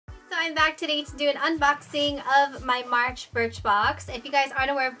I'm back today to do an unboxing of my March Birchbox. If you guys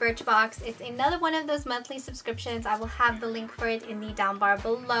aren't aware of Birchbox, it's another one of those monthly subscriptions. I will have the link for it in the down bar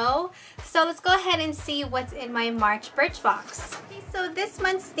below. So let's go ahead and see what's in my March Birchbox. Okay, so this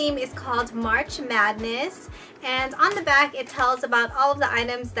month's theme is called March Madness, and on the back it tells about all of the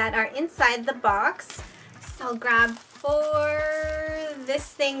items that are inside the box. So I'll grab for this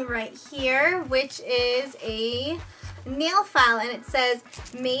thing right here, which is a nail file, and it says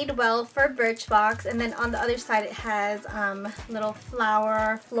made well for Birchbox, and then on the other side it has little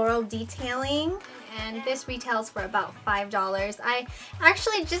floral detailing, and this retails for about $5. I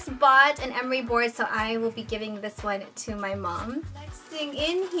actually just bought an emery board, so I will be giving this one to my mom. Next thing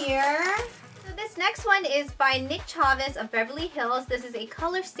in here, so this next one is by Nick Chavez of Beverly Hills. This is a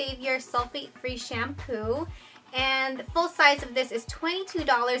Color Savior sulfate-free shampoo. And the full size of this is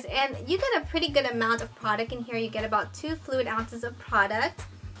 $22, and you get a pretty good amount of product in here. You get about 2 fluid ounces of product.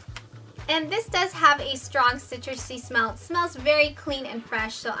 And this does have a strong citrusy smell. It smells very clean and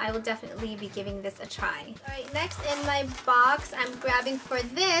fresh, so I will definitely be giving this a try. Alright, next in my box, I'm grabbing for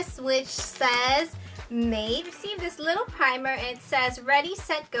this, which says Made. Receive this little primer, and it says ready,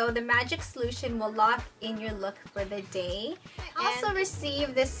 set, go. The magic solution will lock in your look for the day. I also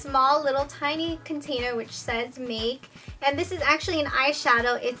received this small little tiny container which says make, and this is actually an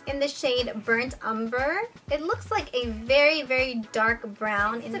eyeshadow. It's in the shade Burnt Umber. It looks like a very dark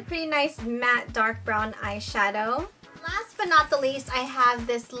brown. It's a pretty nice matte dark brown eyeshadow. Last but not the least, I have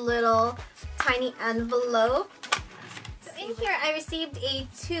this little tiny envelope. In here I received a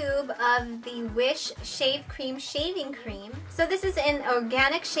tube of the Wish Shave Cream Shaving Cream. So this is an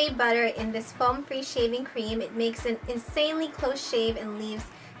organic shea butter in this foam-free shaving cream. It makes an insanely close shave and leaves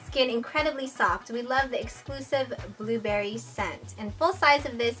skin incredibly soft. We love the exclusive blueberry scent. And full size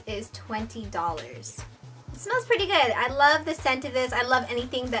of this is $20. It smells pretty good. I love the scent of this. I love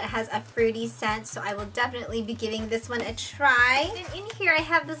anything that has a fruity scent, so I will definitely be giving this one a try. And in here I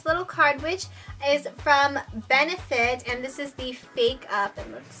have this little card which is from Benefit, and this is the Fake Up,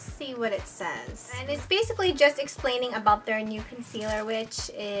 and let's see what it says. And it's basically just explaining about their new concealer,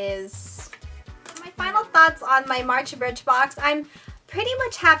 which is my final thoughts on my March Birchbox. I'm pretty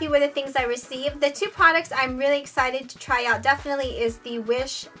much happy with the things I received. The 2 products I'm really excited to try out definitely is the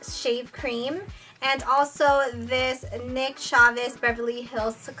Wish Shave Cream and also this Nick Chavez Beverly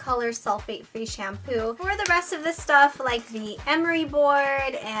Hills Color Sulfate Free Shampoo. For the rest of the stuff, like the emery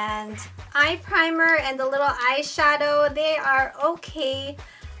board and eye primer and the little eyeshadow, they are okay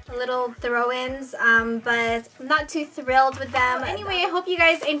little throw-ins, but I'm not too thrilled with them. Anyway, I hope you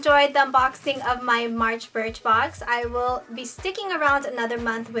guys enjoyed the unboxing of my March Birchbox. I will be sticking around another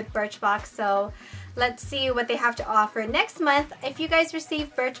month with Birchbox, so let's see what they have to offer next month. If you guys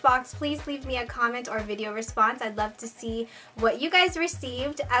receive Birchbox, please leave me a comment or video response. I'd love to see what you guys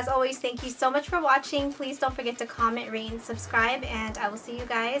received. As always, thank you so much for watching. Please don't forget to comment, rate, and subscribe, and I will see you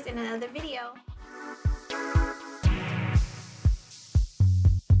guys in another video.